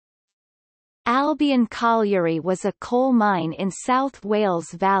Albion Colliery was a coal mine in South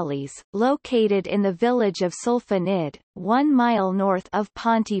Wales Valleys, located in the village of Sulfanid, 1 mile north of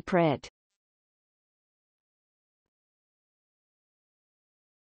Pontypridd.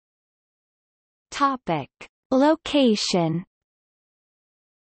 Topic: Location.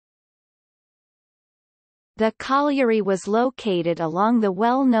 The colliery was located along the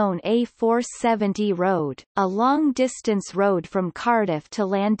well-known A470 road, a long-distance road from Cardiff to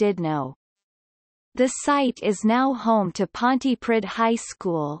Llandudno. The site is now home to Pontypridd High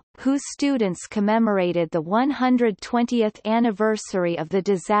School, whose students commemorated the 120th anniversary of the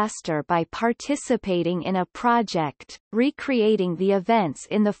disaster by participating in a project, recreating the events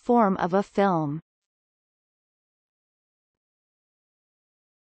in the form of a film.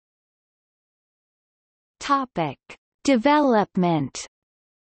 Topic: Development.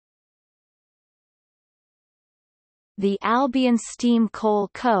 The Albion Steam Coal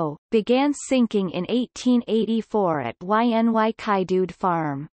Co. began sinking in 1884 at Ynykydud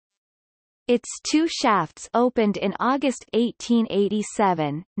Farm. Its 2 shafts opened in August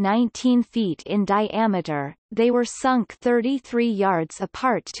 1887, 19 feet in diameter. They were sunk 33 yards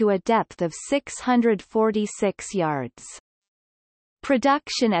apart to a depth of 646 yards.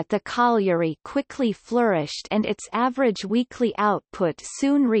 Production at the colliery quickly flourished and its average weekly output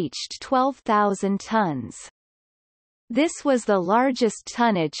soon reached 12,000 tons. This was the largest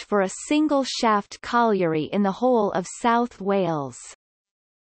tonnage for a single-shaft colliery in the whole of South Wales.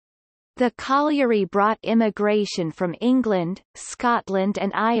 The colliery brought immigration from England, Scotland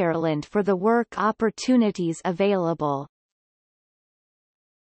and Ireland for the work opportunities available.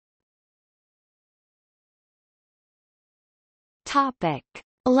 Topic: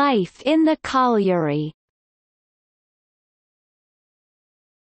 Life in the colliery.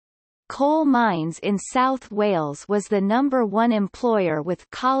 Coal mines in South Wales was the #1 employer, with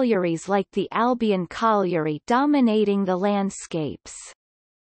collieries like the Albion Colliery dominating the landscapes.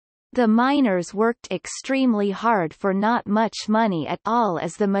 The miners worked extremely hard for not much money at all,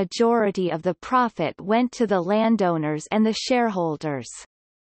 as the majority of the profit went to the landowners and the shareholders.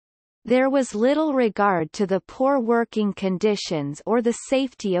 There was little regard to the poor working conditions or the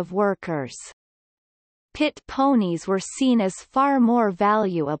safety of workers. Pit ponies were seen as far more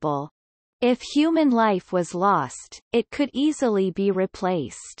valuable. If human life was lost, it could easily be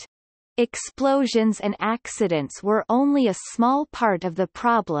replaced. Explosions and accidents were only a small part of the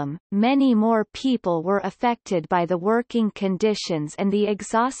problem. Many more people were affected by the working conditions and the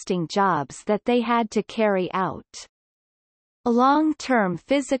exhausting jobs that they had to carry out. Long-term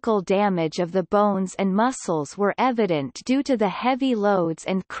physical damage of the bones and muscles were evident due to the heavy loads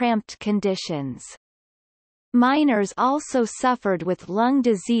and cramped conditions. Miners also suffered with lung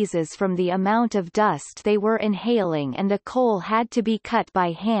diseases from the amount of dust they were inhaling, and the coal had to be cut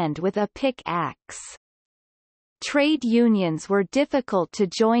by hand with a pick-axe. Trade unions were difficult to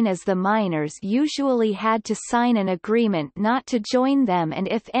join, as the miners usually had to sign an agreement not to join them, and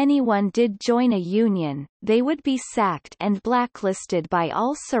if anyone did join a union, they would be sacked and blacklisted by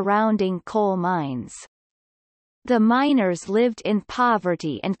all surrounding coal mines. The miners lived in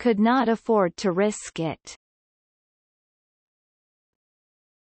poverty and could not afford to risk it.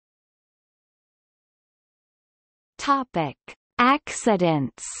 Topic: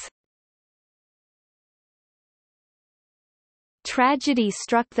 Accidents. Tragedy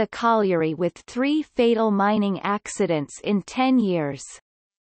struck the colliery with 3 fatal mining accidents in 10 years.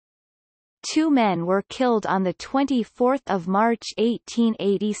 2 men were killed on 24 March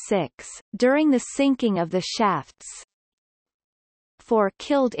 1886, during the sinking of the shafts. 4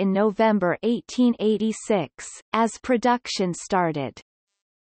 killed in November 1886, as production started.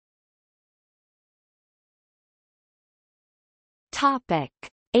 Topic: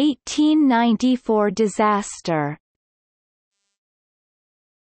 1894 disaster.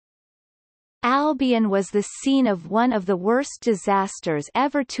 Albion was the scene of one of the worst disasters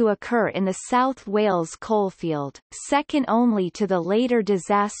ever to occur in the South Wales coalfield, second only to the later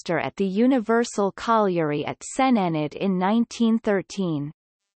disaster at the Universal Colliery at Senenid in 1913.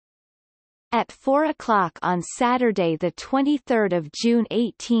 At 4 o'clock on Saturday 23 June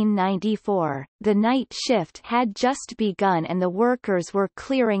 1894, the night shift had just begun and the workers were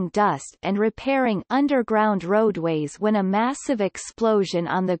clearing dust and repairing underground roadways when a massive explosion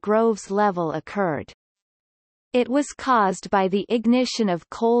on the Groves level occurred. It was caused by the ignition of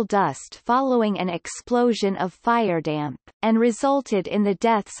coal dust following an explosion of fire damp, and resulted in the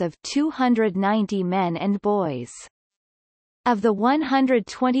deaths of 290 men and boys. Of the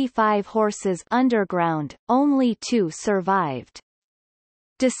 125 horses underground, only 2 survived.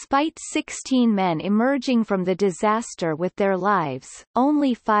 Despite 16 men emerging from the disaster with their lives,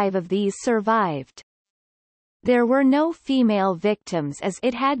 only 5 of these survived. There were no female victims as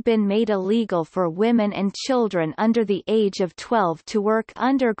it had been made illegal for women and children under the age of 12 to work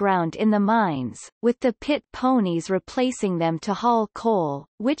underground in the mines, with the pit ponies replacing them to haul coal,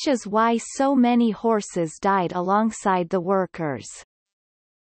 which is why so many horses died alongside the workers.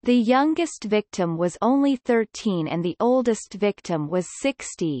 The youngest victim was only 13 and the oldest victim was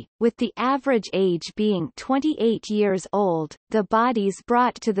 60, with the average age being 28 years old. The bodies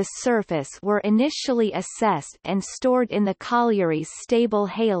brought to the surface were initially assessed and stored in the colliery's stable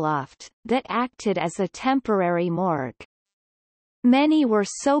hayloft, that acted as a temporary morgue. Many were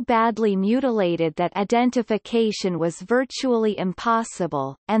so badly mutilated that identification was virtually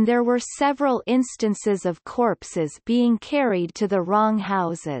impossible, and there were several instances of corpses being carried to the wrong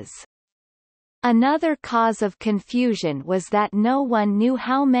houses. Another cause of confusion was that no one knew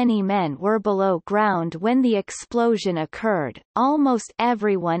how many men were below ground when the explosion occurred. Almost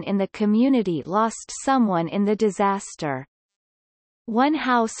everyone in the community lost someone in the disaster. One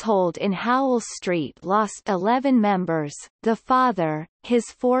household in Howell Street lost 11 members, the father, his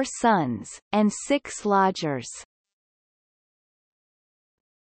 4 sons, and 6 lodgers.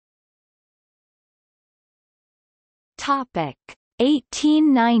 Topic: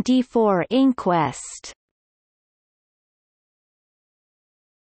 1894 inquest.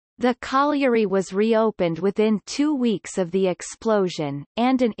 The colliery was reopened within 2 weeks of the explosion,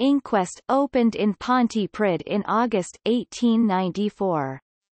 and an inquest opened in Pontypridd in August 1894.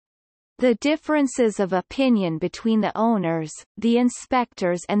 The differences of opinion between the owners, the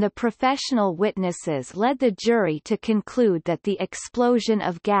inspectors and the professional witnesses led the jury to conclude that the explosion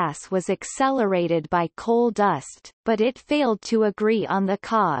of gas was accelerated by coal dust, but it failed to agree on the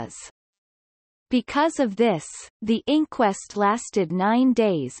cause. Because of this, the inquest lasted 9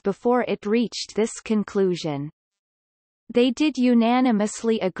 days before it reached this conclusion. They did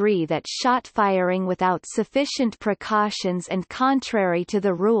unanimously agree that shot firing without sufficient precautions and contrary to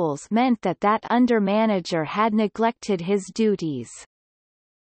the rules meant that under-manager had neglected his duties.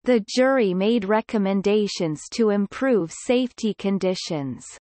 The jury made recommendations to improve safety conditions.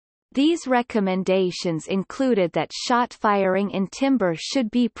 These recommendations included that shot firing in timber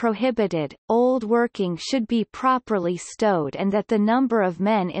should be prohibited, old working should be properly stowed and that the number of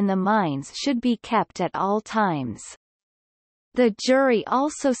men in the mines should be kept at all times. The jury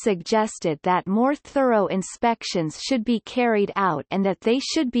also suggested that more thorough inspections should be carried out and that they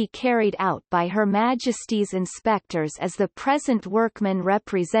should be carried out by Her Majesty's inspectors as the present workmen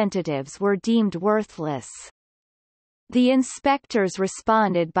representatives were deemed worthless. The inspectors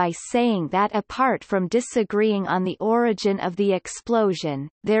responded by saying that apart from disagreeing on the origin of the explosion,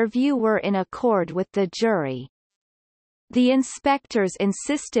 their view were in accord with the jury. The inspectors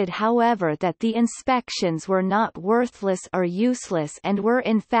insisted however that the inspections were not worthless or useless and were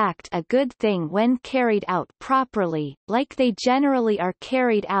in fact a good thing when carried out properly, like they generally are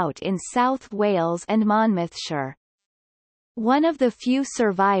carried out in South Wales and Monmouthshire. One of the few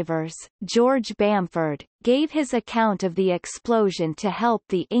survivors, George Bamford, gave his account of the explosion to help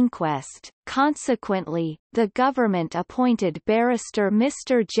the inquest. Consequently, the government appointed barrister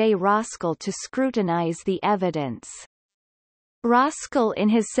Mr. J. Roskell to scrutinise the evidence. Roskell in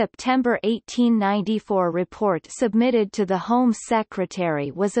his September 1894 report submitted to the Home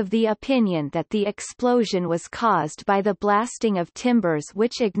Secretary was of the opinion that the explosion was caused by the blasting of timbers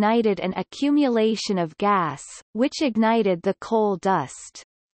which ignited an accumulation of gas, which ignited the coal dust.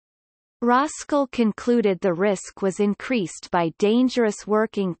 Roskell concluded the risk was increased by dangerous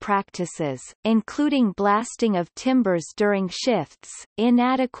working practices, including blasting of timbers during shifts,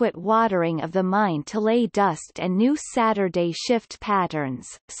 inadequate watering of the mine to lay dust and new Saturday shift patterns,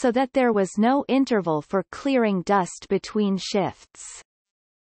 so that there was no interval for clearing dust between shifts.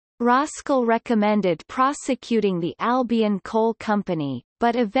 Roskell recommended prosecuting the Albion Coal Company,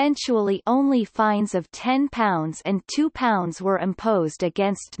 but eventually only fines of £10 and £2 were imposed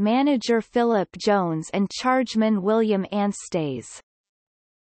against manager Philip Jones and chargeman William Ansteyes.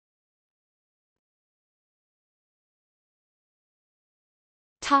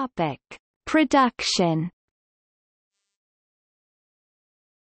 Topic: Production.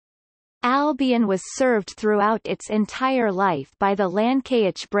 Albion was served throughout its entire life by the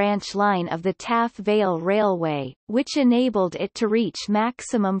Lankeach branch line of the Taff Vale Railway, which enabled it to reach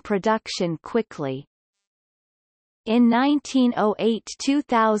maximum production quickly. In 1908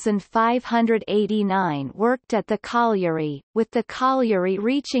 2,589 worked at the colliery, with the colliery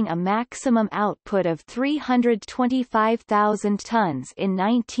reaching a maximum output of 325,000 tons in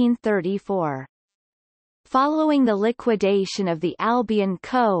 1934. Following the liquidation of the Albion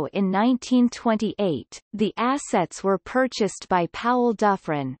Co. in 1928, the assets were purchased by Powell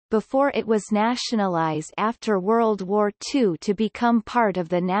Dufferin, before it was nationalized after World War II to become part of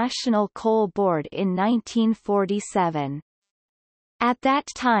the National Coal Board in 1947. At that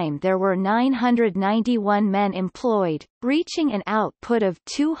time there were 991 men employed, reaching an output of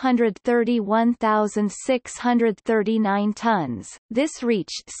 231,639 tons. This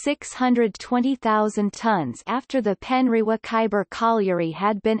reached 620,000 tons after the Penrhyn Colliery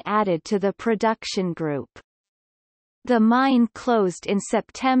had been added to the production group. The mine closed in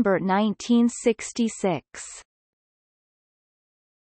September 1966.